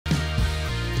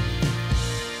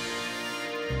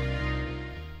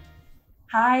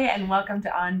Hi, and welcome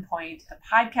to On Point, a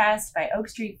podcast by Oak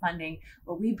Street Funding,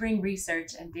 where we bring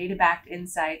research and data-backed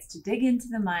insights to dig into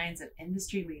the minds of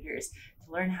industry leaders to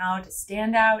learn how to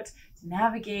stand out, to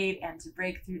navigate, and to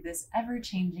break through this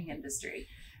ever-changing industry.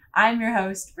 I'm your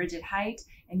host, Bridget Height,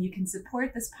 and you can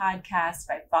support this podcast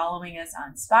by following us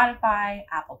on Spotify,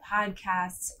 Apple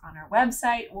Podcasts, on our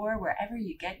website, or wherever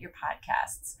you get your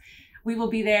podcasts. We will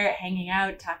be there hanging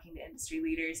out, talking to industry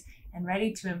leaders, and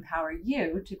ready to empower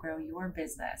you to grow your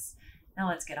business. Now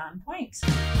let's get on point.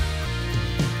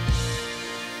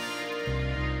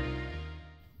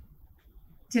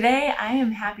 Today, I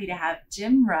am happy to have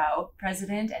Jim Roe,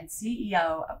 President and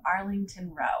CEO of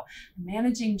Arlington Roe, a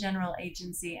managing general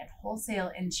agency and wholesale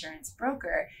insurance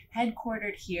broker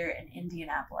headquartered here in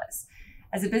Indianapolis.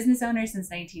 As a business owner since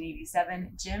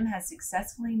 1987, Jim has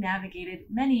successfully navigated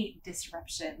many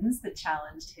disruptions that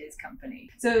challenged his company.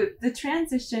 So the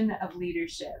transition of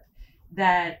leadership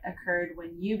that occurred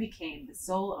when you became the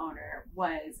sole owner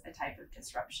was a type of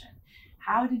disruption.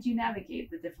 How did you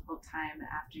navigate the difficult time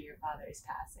after your father's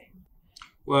passing?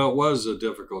 Well, it was a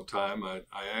difficult time. I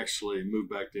actually moved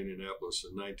back to Indianapolis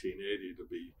in 1980 to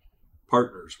be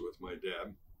partners with my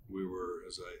dad. We were,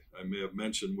 as I may have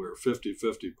mentioned, we were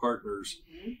 50-50 partners.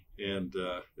 And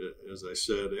as I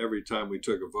said, every time we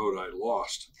took a vote, I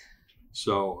lost.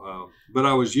 So, but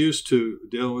I was used to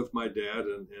dealing with my dad,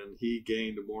 and he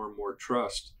gained more and more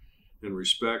trust and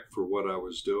respect for what I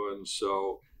was doing.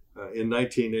 So in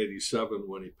 1987,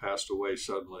 when he passed away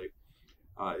suddenly,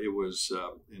 it was,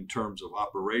 in terms of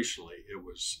operationally, it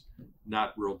was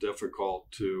not real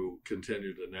difficult to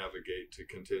continue to navigate, to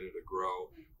continue to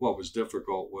grow. What was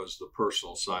difficult was the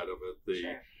personal side of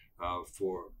it,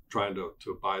 for trying to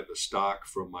buy the stock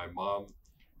from my mom.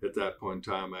 At that point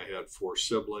in time, I have four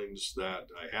siblings that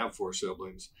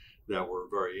were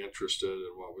very interested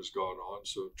in what was going on.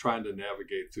 So trying to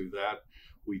navigate through that,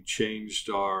 we changed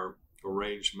our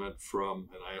arrangement from,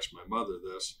 and I asked my mother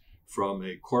this, from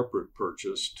a corporate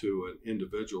purchase to an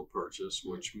individual purchase,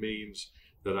 which means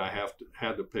that I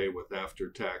had to pay with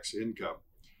after-tax income.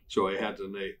 So I had to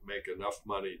make enough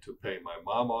money to pay my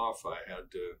mom off. I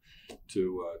had to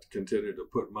continue to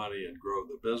put money and grow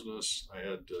the business.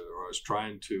 I was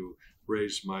trying to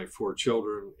raise my four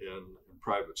children in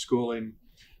private schooling.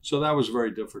 So that was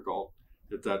very difficult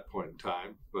at that point in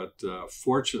time. But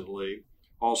fortunately,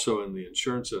 also in the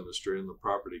insurance industry and the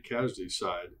property casualty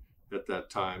side, at that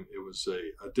time, it was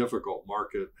a difficult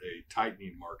market, a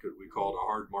tightening market. We called it a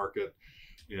hard market.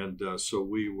 And so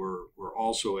we were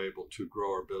also able to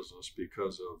grow our business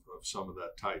because of some of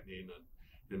that tightening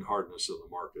and hardness of the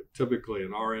market. Typically,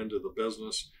 in our end of the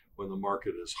business, when the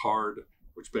market is hard,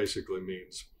 which basically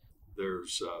means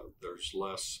there's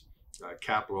less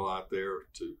capital out there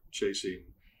to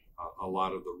chasing a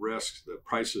lot of the risks, that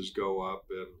prices go up.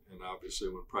 And obviously,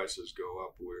 when prices go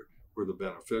up, we're the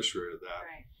beneficiary of that.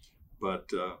 Right.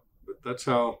 But that's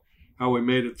how we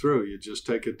made it through. You just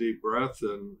take a deep breath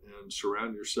and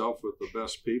surround yourself with the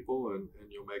best people, and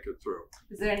you'll make it through.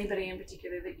 Was there anybody in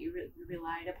particular that you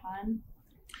relied upon?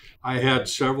 I had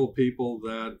several people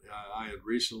that I had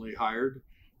recently hired.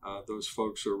 Those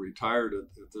folks are retired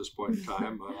at this point in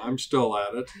time. I'm still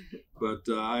at it, but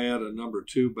I had a number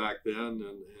two back then,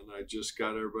 and I just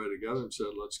got everybody together and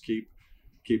said, let's keep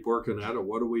working at it.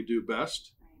 What do we do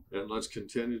best? And let's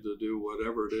continue to do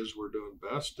whatever it is we're doing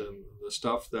best. And the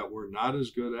stuff that we're not as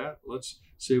good at, let's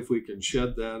see if we can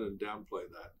shed that and downplay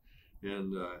that.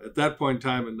 And at that point in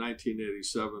time in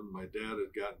 1987, my dad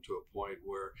had gotten to a point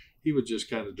where he was just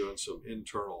kind of doing some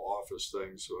internal office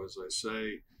things. So as I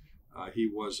say, he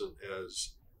wasn't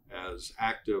as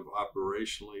active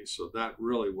operationally. So that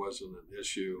really wasn't an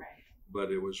issue. Right.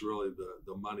 But it was really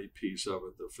the money piece of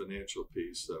it, the financial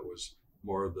piece, that was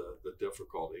more of the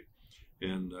difficulty.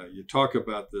 And you talk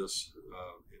about this,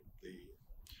 the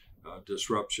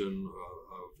disruption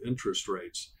of interest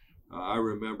rates. I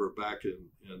remember back in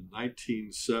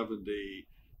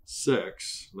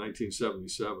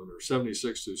 1977 or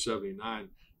 76 through 79,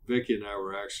 Vicki and I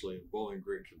were actually in Bowling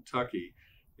Green, Kentucky.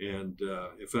 And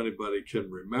if anybody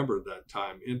can remember that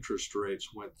time, interest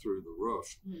rates went through the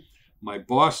roof. My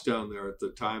boss down there at the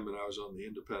time, and I was on the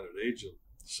independent agent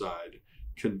side,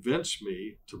 convinced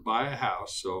me to buy a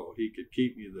house so he could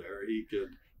keep me there. He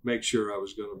could make sure I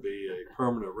was going to be a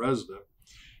permanent resident.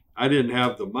 I didn't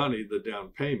have the money, the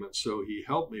down payment, so he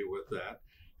helped me with that.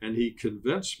 And he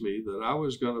convinced me that I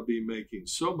was going to be making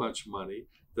so much money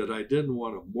that I didn't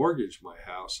want to mortgage my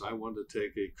house. I wanted to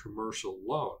take a commercial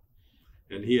loan.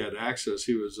 And he had access.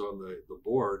 He was on the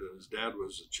board, and his dad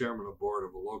was the chairman of the board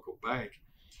of a local bank.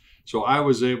 So I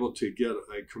was able to get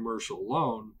a commercial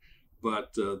loan,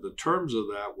 but the terms of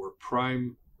that were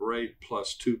prime rate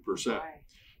plus 2%. Right.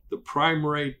 The prime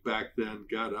rate back then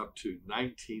got up to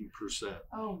 19%.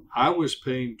 Oh, I was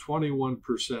paying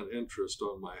 21% interest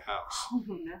on my house. oh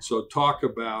no. So talk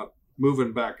about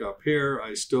moving back up here.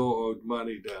 I still owed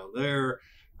money down there.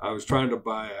 I was trying to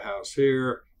buy a house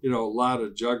here. A lot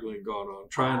of juggling going on,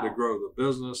 trying to grow the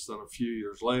business. Then a few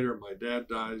years later, my dad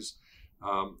dies.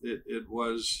 It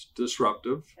was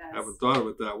disruptive. Yes. Haven't thought of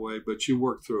it that way, but you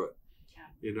work through it.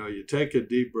 Yeah. You take a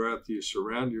deep breath, you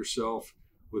surround yourself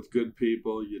with good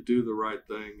people, you do the right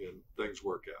thing, and things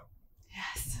work out.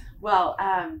 Yes. Well,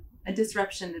 a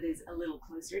disruption that is a little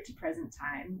closer to present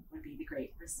time would be the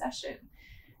Great Recession.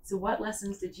 So what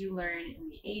lessons did you learn in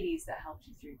the 80s that helped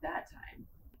you through that time?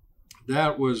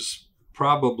 That was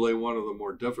probably one of the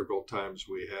more difficult times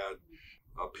we had.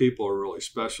 People are really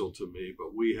special to me,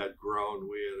 but we had grown,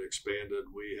 we had expanded,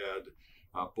 we had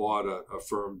bought a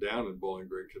firm down in Bowling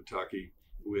Green, Kentucky.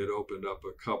 We had opened up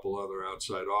a couple other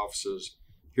outside offices.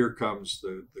 Here comes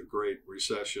the Great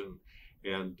Recession,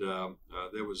 and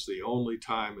there was the only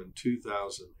time in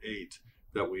 2008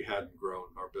 that we hadn't grown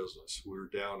our business. We were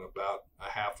down about a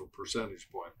half a percentage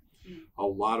point. A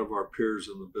lot of our peers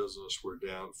in the business were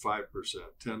down 5%,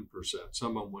 10%.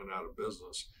 Some of them went out of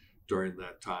business during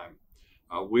that time.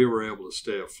 We were able to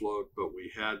stay afloat, but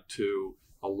we had to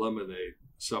eliminate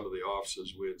some of the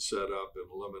offices we had set up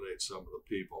and eliminate some of the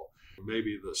people.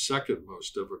 Maybe the second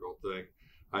most difficult thing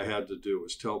I had to do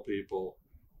was tell people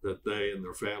that they and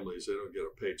their families, they don't get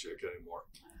a paycheck anymore.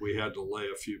 We had to lay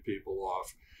a few people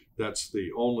off. That's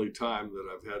the only time that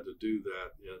I've had to do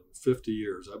that in 50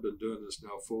 years. I've been doing this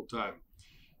now full time,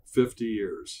 50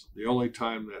 years. The only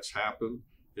time that's happened,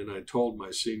 and I told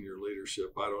my senior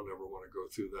leadership, I don't ever want to go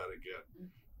through that again,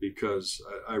 because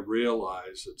I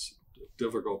realize it's a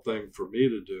difficult thing for me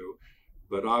to do.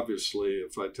 But obviously,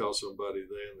 if I tell somebody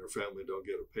they and their family don't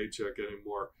get a paycheck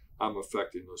anymore, I'm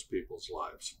affecting those people's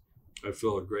lives. I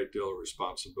feel a great deal of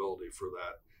responsibility for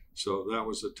that. So that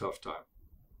was a tough time.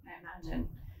 I imagine.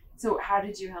 So how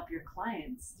did you help your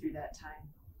clients through that time?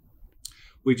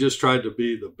 We just tried to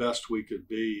be the best we could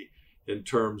be in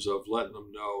terms of letting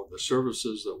them know the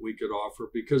services that we could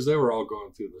offer, because they were all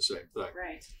going through the same thing.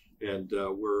 Right. And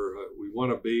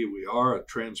we are a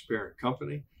transparent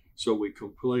company. So we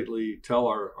completely tell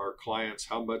our clients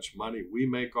how much money we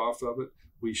make off of it.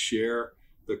 We share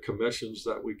the commissions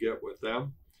that we get with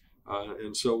them.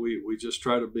 And so we just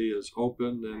try to be as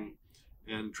open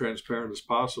and transparent as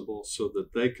possible so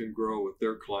that they can grow with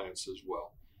their clients as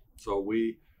well. So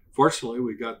fortunately,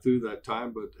 we got through that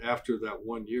time, but after that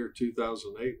 1 year,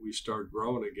 2008, we started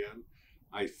growing again.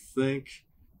 I think,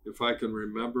 if I can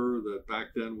remember, that back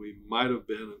then we might have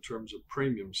been, in terms of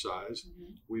premium size,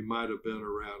 we might have been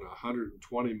around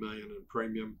 120 million in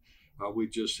premium. We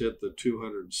just hit the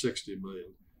 $260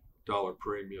 million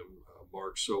premium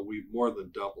mark. So we've more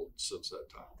than doubled since that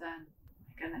time. Then,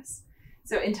 my goodness.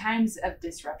 So in times of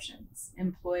disruptions,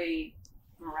 employee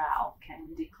morale can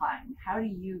decline. How do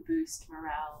you boost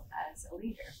morale as a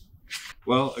leader?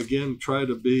 Well, again, try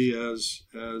to be as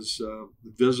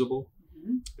visible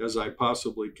as I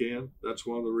possibly can. That's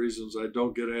one of the reasons I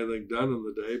don't get anything done in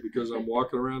the day, because I'm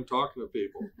walking around talking to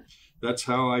people. That's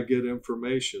how I get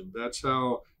information. That's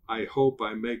how I hope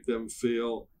I make them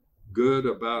feel good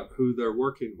about who they're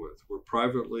working with. We're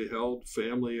privately held,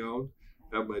 family owned.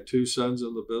 I have my two sons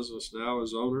in the business now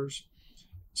as owners.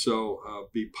 So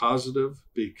be positive,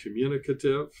 be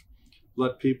communicative,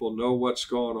 let people know what's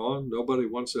going on. Nobody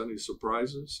wants any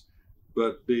surprises,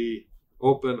 but be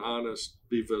open, honest,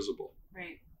 be visible.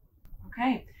 Right.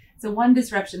 Okay. So one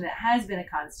disruption that has been a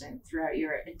constant throughout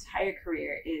your entire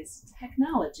career is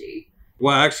technology.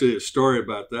 Well, actually, a story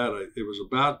about that. It was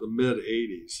about the mid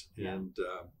 80s. And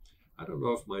I don't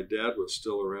know if my dad was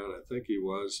still around. I think he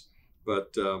was.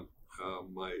 But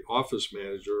my office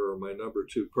manager, or my number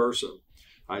two person,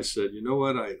 I said, you know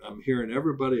what? I'm hearing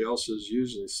everybody else is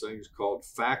using these things called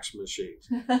fax machines.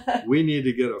 We need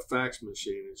to get a fax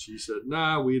machine. And she said,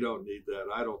 nah, we don't need that.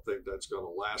 I don't think that's going to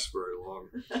last very long.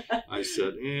 I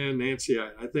said, Nancy,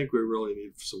 I think we really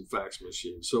need some fax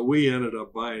machines. So we ended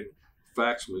up buying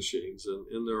fax machines. And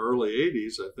in the early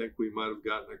 80s, I think we might have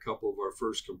gotten a couple of our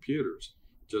first computers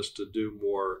just to do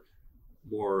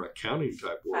more accounting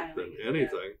type work than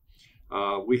anything.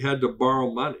 We had to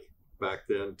borrow money back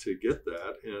then to get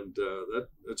that, and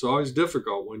it's always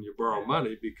difficult when you borrow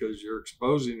money, because you're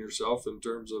exposing yourself in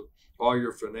terms of all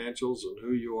your financials and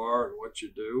who you are and what you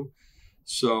do.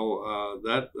 So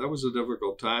that was a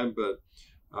difficult time. But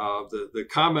the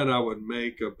comment I would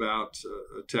make about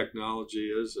technology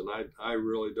is, and I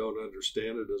really don't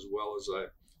understand it as well as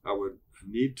I would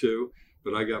need to,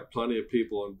 but I got plenty of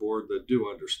people on board that do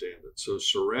understand it. So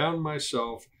surround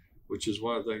myself, which is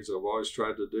one of the things I've always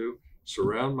tried to do,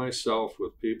 surround myself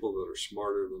with people that are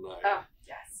smarter than I am. Oh,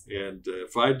 yes. And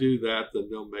if I do that, then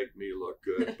they'll make me look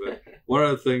good. But one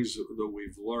of the things that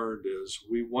we've learned is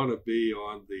we want to be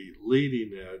on the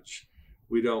leading edge.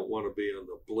 We don't want to be on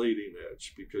the bleeding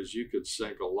edge, because you could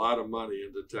sink a lot of money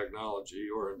into technology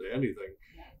or into anything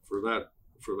for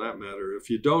that matter. If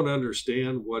you don't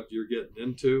understand what you're getting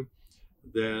into,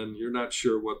 then you're not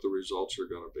sure what the results are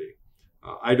going to be.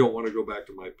 I don't want to go back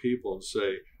to my people and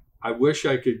say, I wish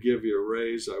I could give you a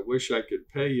raise. I wish I could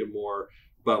pay you more,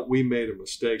 but we made a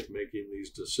mistake making these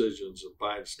decisions and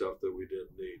buying stuff that we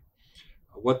didn't need.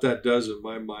 What that does in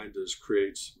my mind is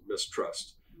creates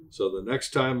mistrust. So the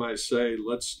next time I say,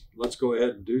 let's go ahead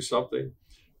and do something,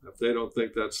 if they don't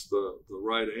think that's the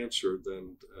right answer,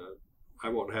 then I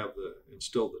won't have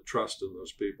instill the trust in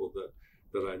those people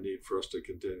that I need for us to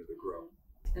continue to grow.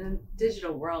 In the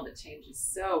digital world, it changes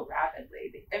so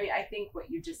rapidly. I mean, I think what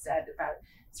you just said about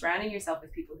surrounding yourself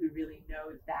with people who really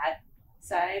know that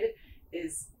side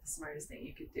is the smartest thing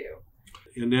you could do.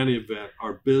 In any event,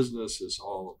 our business is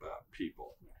all about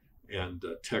people, and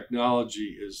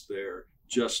technology is there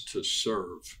just to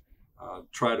serve.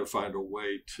 Try to find a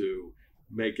way to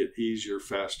make it easier,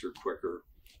 faster, quicker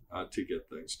to get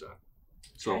things done.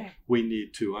 So we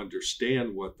need to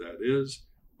understand what that is,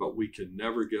 but we can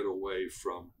never get away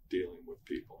from dealing with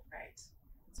people. Right.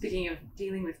 Speaking of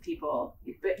dealing with people,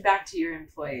 back to your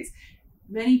employees,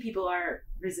 many people are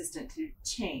resistant to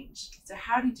change. So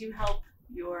how did you help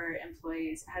your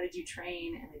employees? How did you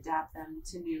train and adapt them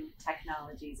to new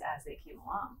technologies as they came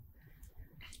along?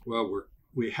 Well,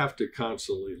 we have to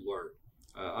constantly learn.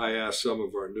 I ask some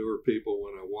of our newer people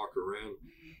when I walk around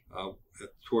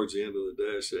towards the end of the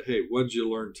day, I say, hey, what did you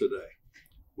learn today?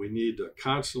 We need to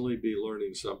constantly be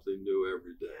learning something new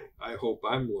every day. I hope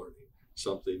I'm learning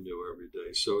something new every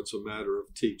day. So it's a matter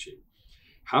of teaching.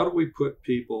 How do we put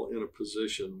people in a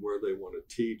position where they want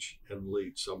to teach and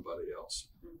lead somebody else?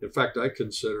 In fact, I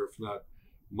consider, if not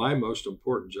my most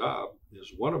important job,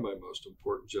 is one of my most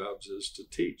important jobs is to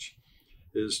teach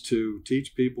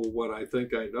people what I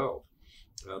think I know.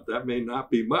 That may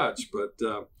not be much, but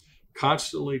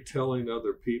constantly telling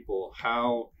other people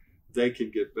how they can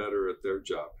get better at their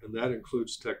job. And that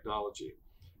includes technology.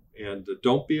 And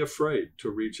don't be afraid to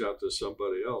reach out to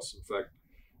somebody else. In fact,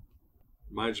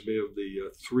 reminds me of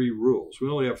the 3 rules. We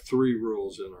only have 3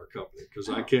 rules in our company because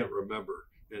I can't remember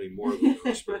any more than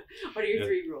those. But, what are your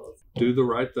 3 rules? Do the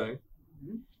right thing.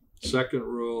 Second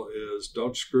rule is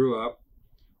don't screw up.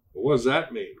 Well, what does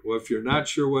that mean? Well, if you're not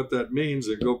sure what that means,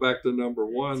 then go back to number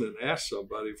 1 and ask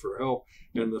somebody for help.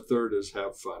 And the third is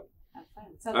have fun. Have fun.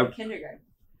 Sounds like kindergarten.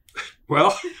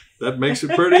 Well, that makes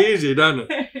it pretty easy, doesn't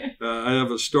it? I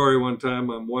have a story. One time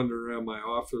I'm wandering around my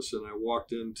office and I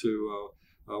walked into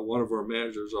one of our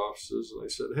manager's offices and I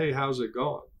said, hey, how's it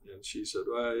going? And she said,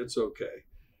 well, it's okay.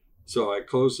 So I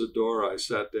closed the door, I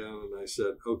sat down and I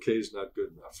said, okay is not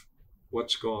good enough.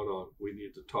 What's going on? We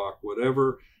need to talk.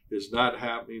 Whatever is not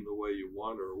happening the way you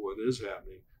want or what is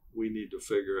happening, we need to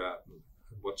figure out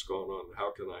what's going on and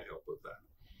how can I help with that.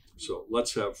 So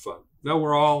let's have fun.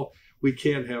 Now we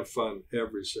can't have fun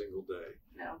every single day.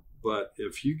 No. But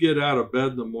if you get out of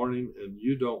bed in the morning and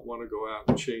you don't want to go out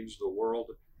and change the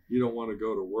world, you don't want to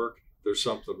go to work, there's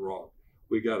something wrong.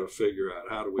 We got to figure out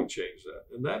how do we change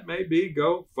that. And that may be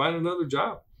go find another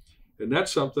job. And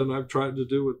that's something I've tried to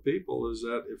do with people is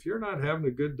that if you're not having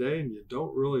a good day and you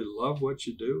don't really love what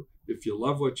you do, if you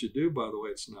love what you do, by the way,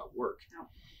 it's not work. No.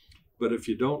 But if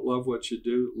you don't love what you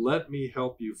do, let me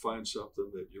help you find something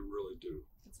that you really do.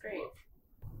 That's great. Love.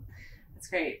 That's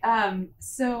great.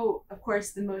 So, of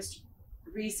course, the most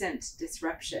recent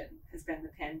disruption has been the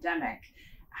pandemic.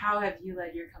 How have you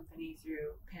led your company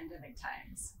through pandemic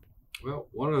times? Well,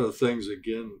 one of the things,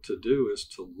 again, to do is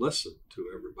to listen to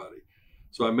everybody.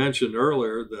 So I mentioned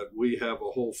earlier that we have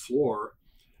a whole floor.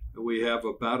 We have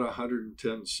about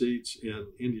 110 seats in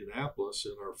Indianapolis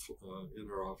in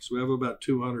our office. We have about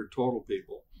 200 total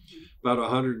people. About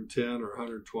 110 or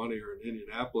 120 are in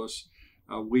Indianapolis.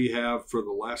 We have, for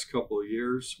the last couple of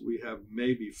years, we have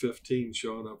maybe 15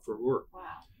 showing up for work. Wow.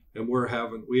 And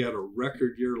we had a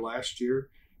record year last year,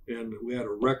 and we had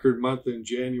a record month in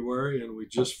January, and we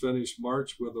just finished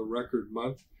March with a record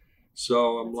month.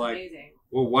 So I'm amazing.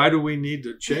 Well, why do we need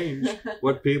to change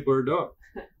what people are doing?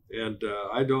 And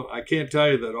I can't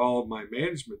tell you that all of my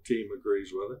management team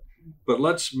agrees with it, but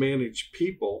let's manage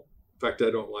people. In fact, I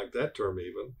don't like that term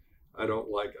even. I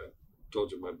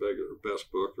told you my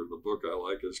best book, or the book I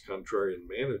like, is Contrarian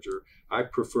Manager. I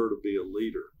prefer to be a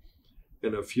leader.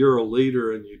 And if you're a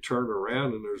leader and you turn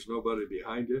around and there's nobody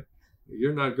behind you,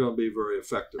 you're not going to be very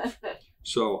effective.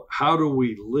 So how do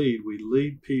we lead? We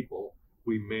lead people.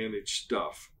 We manage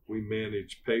stuff. We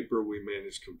manage paper. We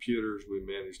manage computers. We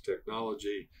manage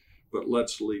technology. But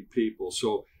let's lead people.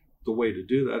 So the way to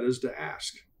do that is to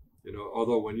ask.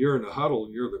 Although when you're in a huddle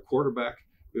and you're the quarterback,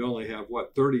 we only have,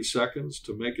 30 seconds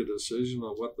to make a decision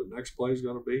on what the next play is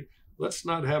going to be. Let's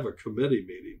not have a committee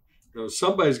meeting.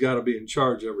 Somebody's got to be in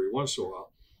charge every once in a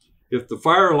while. If the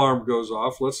fire alarm goes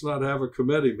off, let's not have a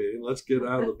committee meeting. Let's get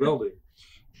out of the building.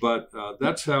 But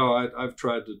that's how I've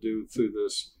tried to do through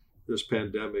this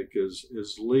pandemic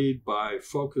is lead by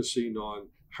focusing on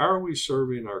how are we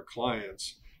serving our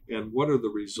clients and what are the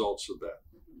results of that.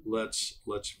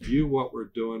 Let's view what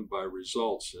we're doing by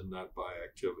results and not by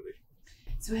activity.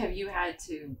 So have you had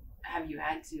to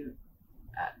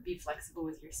be flexible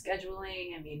with your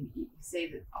scheduling? I mean, you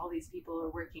say that all these people are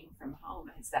working from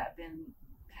home. Has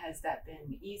that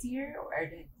been easier, or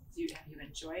have you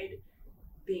enjoyed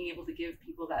being able to give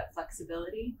people that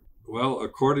flexibility? Well,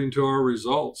 according to our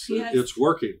results, yes. It's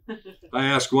working. I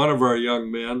asked one of our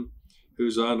young men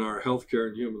who's on our healthcare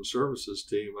and human services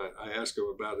team, I asked him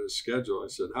about his schedule. I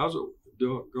said, how's it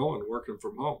going working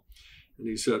from home? And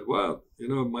he said, well,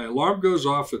 my alarm goes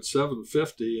off at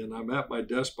 7:50 and I'm at my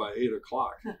desk by 8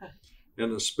 o'clock.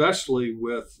 And especially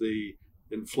with the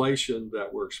inflation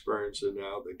that we're experiencing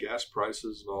now, the gas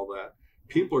prices and all that,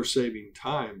 people are saving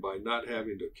time by not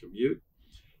having to commute.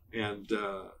 And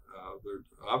they're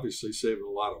obviously saving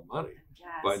a lot of money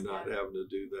by not having to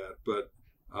do that. But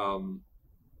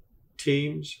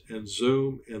Teams and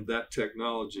Zoom and that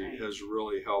technology has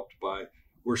really helped by,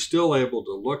 we're still able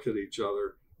to look at each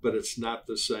other, but it's not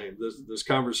the same. This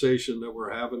conversation that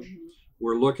we're having,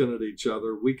 we're looking at each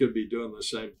other. We could be doing the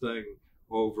same thing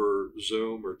over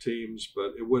Zoom or Teams,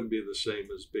 but it wouldn't be the same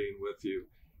as being with you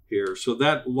here. So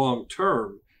that long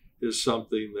term is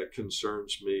something that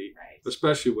concerns me,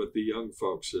 especially with the young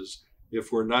folks, is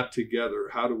if we're not together,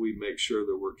 how do we make sure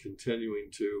that we're continuing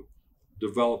to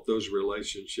develop those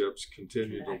relationships,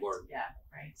 continue to learn,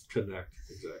 connect,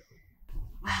 exactly.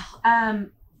 Wow.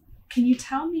 Can you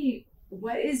tell me,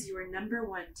 what is your number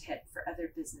one tip for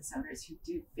other business owners who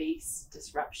do face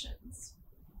disruptions,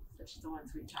 such as the ones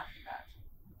we talked about?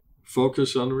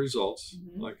 Focus on the results,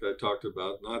 like I talked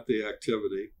about, not the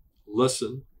activity.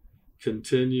 Listen,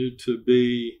 continue to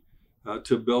be,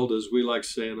 to build, as we like to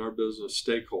say in our business,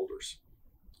 stakeholders.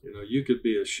 You could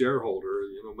be a shareholder.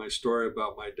 My story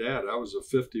about my dad, I was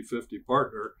a 50-50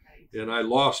 partner and I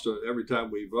lost every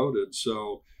time we voted.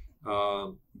 So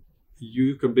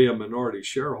you can be a minority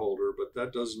shareholder, but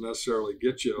that doesn't necessarily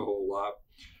get you a whole lot.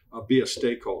 Be a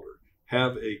stakeholder.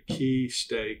 Have a key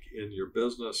stake in your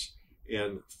business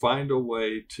and find a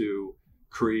way to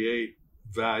create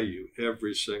value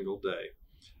every single day.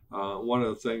 One of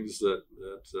the things that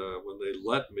when they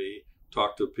let me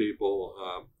talk to people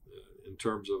in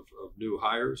terms of new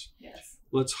hires,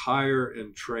 let's hire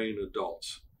and train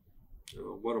adults.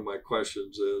 One of my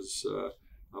questions is,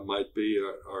 might be,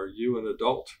 are you an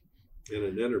adult in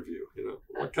an interview?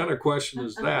 What kind of question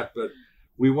is that? But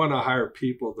we want to hire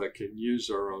people that can use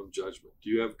their own judgment. Do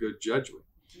you have good judgment?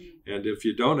 And if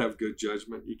you don't have good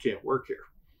judgment, you can't work here.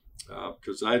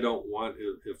 Because I don't want,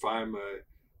 if I'm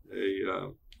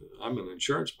I'm an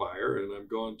insurance buyer and I'm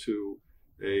going to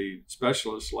a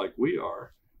specialist like we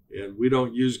are, and we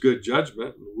don't use good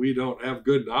judgment and we don't have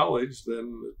good knowledge,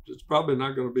 then it's probably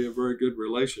not going to be a very good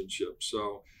relationship.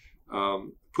 So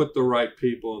put the right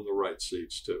people in the right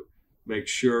seats too. Make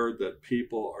sure that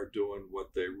people are doing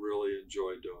what they really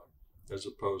enjoy doing, as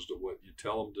opposed to what you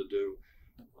tell them to do.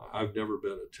 I've never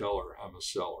been a teller, I'm a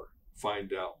seller.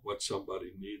 Find out what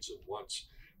somebody needs and wants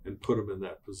and put them in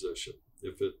that position.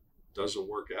 If it doesn't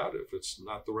work out, if it's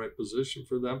not the right position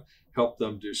for them, help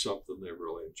them do something they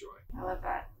really enjoy. I love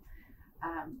that.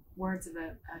 Words of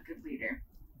a good leader.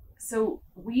 So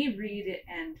we read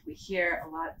and we hear a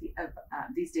lot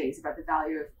these days about the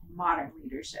value of modern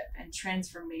leadership and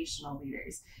transformational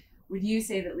leaders. Would you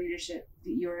say that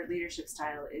your leadership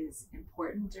style is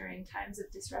important during times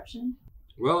of disruption?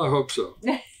 Well, I hope so.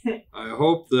 I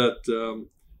hope that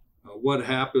what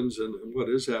happens and what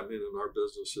is happening in our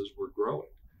business is we're growing.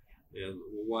 And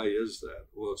why is that?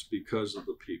 Well, it's because of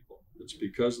the people. It's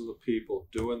because of the people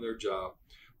doing their job,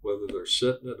 whether they're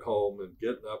sitting at home and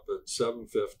getting up at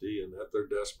 7:50 and at their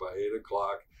desk by 8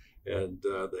 o'clock, and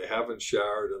they haven't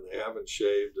showered and they haven't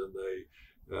shaved, and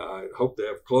I hope they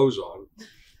have clothes on.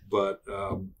 But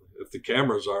if the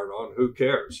cameras aren't on, who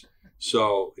cares?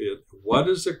 So what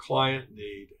does the client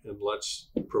need, and let's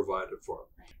provide it for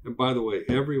them. And by the way,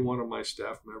 every one of my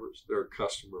staff members, they're a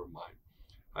customer of mine.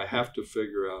 I have to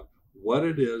figure out what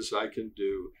it is I can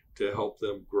do to help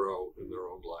them grow in their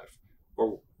own life.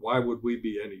 or why would we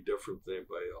be any different than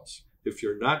anybody else? If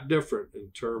you're not different in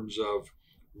terms of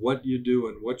what you do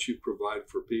and what you provide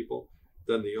for people,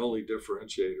 then the only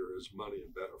differentiator is money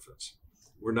and benefits.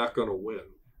 We're not going to win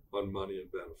on money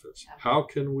and benefits. How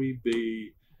can we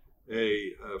be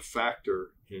a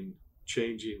factor in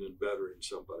changing and bettering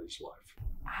somebody's life?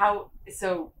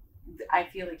 So I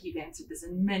feel like you've answered this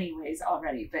in many ways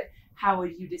already, but how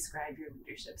would you describe your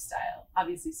leadership style?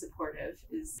 Obviously supportive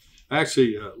is... I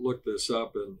actually looked this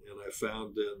up and I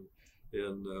found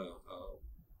in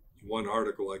one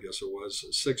article, I guess it was,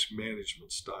 6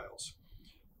 management styles.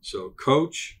 So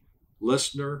coach,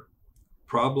 listener,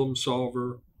 problem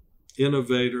solver,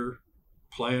 innovator,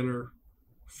 planner,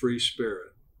 free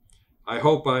spirit. I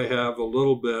hope I have a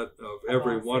little bit of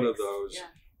every one of those,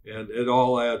 and it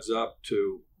all adds up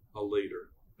to a leader.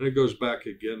 And it goes back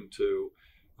again to,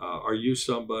 are you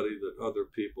somebody that other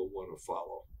people want to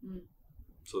follow?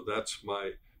 So that's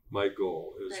my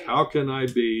goal is how can I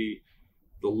be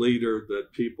the leader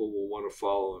that people will want to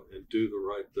follow and do the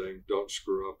right thing, don't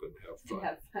screw up, and have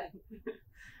fun.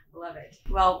 Love it.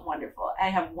 Well, wonderful. I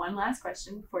have one last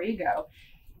question before you go.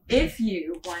 If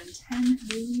you won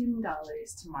 $10 million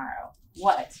tomorrow,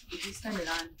 what would you spend it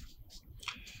on?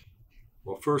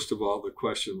 Well, first of all, the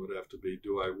question would have to be,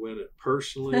 do I win it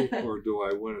personally or do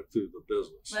I win it through the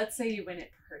business? Let's say you win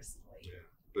it personally. Yeah,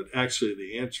 but actually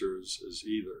the answer is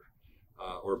either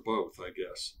or both, I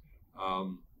guess.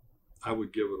 I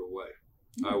would give it away.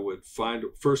 I would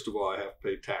first of all, I have to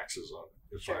pay taxes on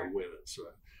it if I win it.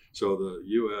 So the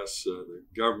U.S., the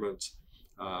government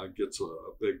gets a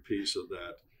big piece of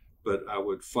that. But I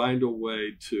would find a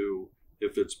way to,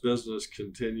 if it's business,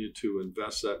 continue to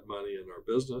invest that money in our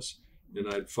business.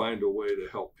 And I'd find a way to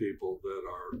help people that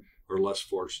are less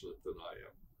fortunate than I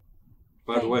am.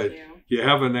 By the way, you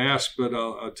haven't asked, but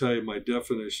I'll tell you my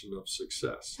definition of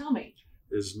success. Tell me.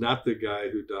 Is not the guy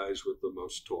who dies with the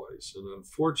most toys. And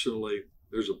unfortunately,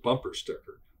 there's a bumper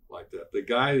sticker like that.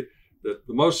 The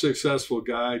most successful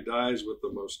guy dies with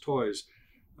the most toys.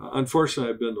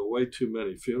 Unfortunately, I've been to way too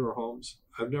many funeral homes.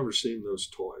 I've never seen those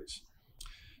toys.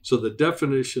 So the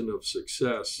definition of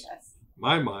success,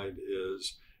 my mind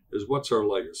is what's our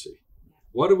legacy?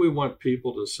 What do we want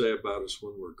people to say about us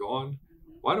when we're gone?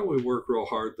 Why don't we work real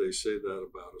hard they say that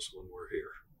about us when we're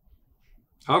here?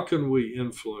 How can we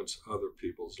influence other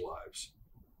people's lives?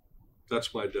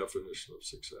 That's my definition of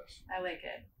success. I like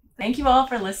it. Thank you all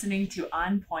for listening to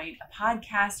On Point, a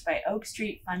podcast by Oak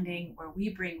Street Funding, where we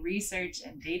bring research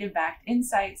and data-backed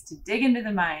insights to dig into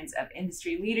the minds of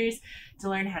industry leaders to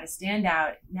learn how to stand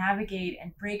out, navigate,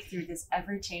 and break through this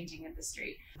ever-changing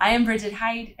industry. I am Bridget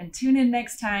Height, and tune in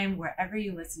next time wherever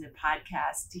you listen to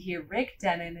podcasts to hear Rick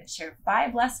Denon share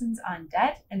 5 lessons on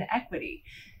debt and equity.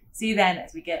 See you then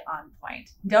as we get on point.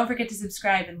 Don't forget to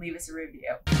subscribe and leave us a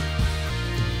review.